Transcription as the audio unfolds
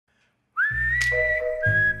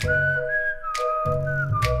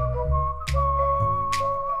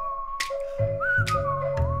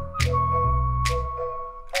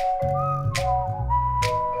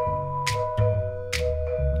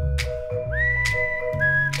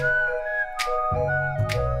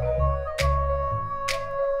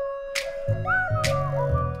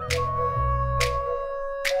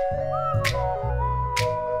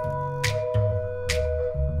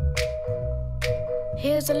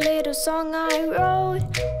little song I wrote.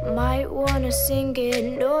 Might wanna sing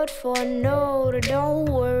it note for note. Don't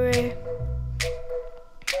worry,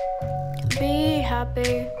 be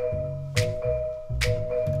happy.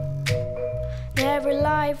 In every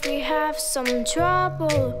life we have some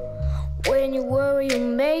trouble. When you worry, you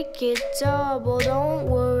make it double. Don't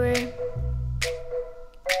worry,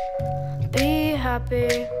 be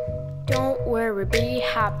happy. Don't worry, be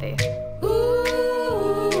happy.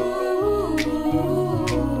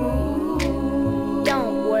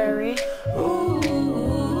 Don't worry,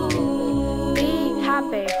 be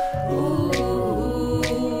happy.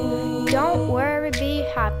 Don't worry, be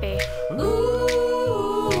happy.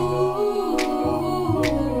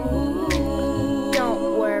 Don't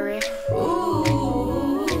worry,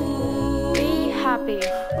 be happy.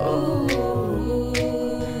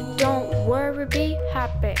 Don't worry, be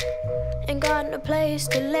happy. Ain't got no place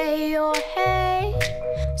to lay your head.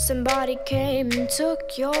 Somebody came and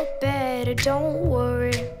took your bed. Don't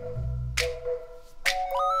worry,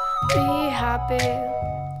 be happy.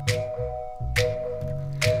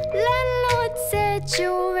 Landlord said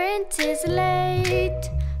your rent is late.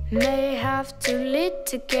 May have to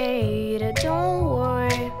litigate. Don't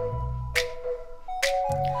worry,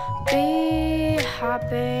 be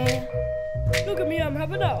happy. Look at me, I'm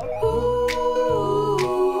having out.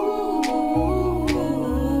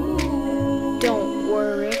 Don't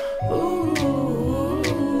worry,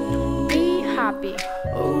 be happy.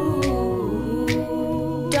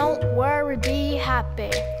 Don't worry, be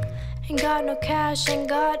happy. Ain't got no cash, ain't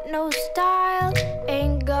got no style.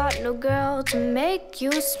 Ain't got no girl to make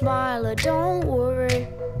you smile. Don't worry,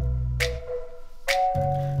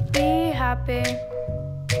 be happy.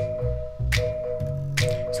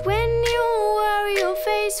 So when you worry, your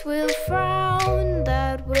face will frown.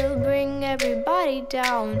 That will bring everybody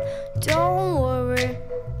down. Don't worry,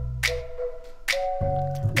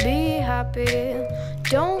 be happy.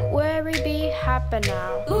 Don't worry, be happy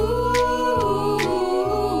now.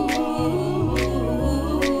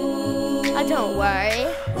 Don't worry,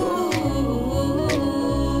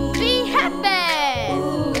 be happy.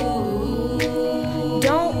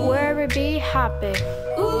 Don't worry, be happy.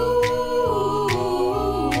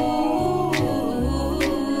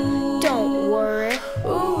 Don't worry,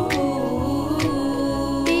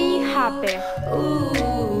 be happy.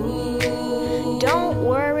 Don't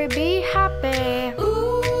worry, be happy.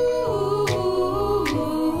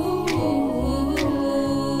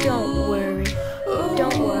 Don't worry,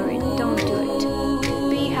 don't worry, don't do it.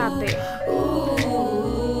 Be happy.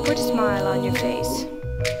 Put a smile on your face.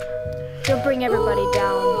 Don't bring everybody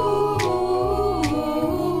down.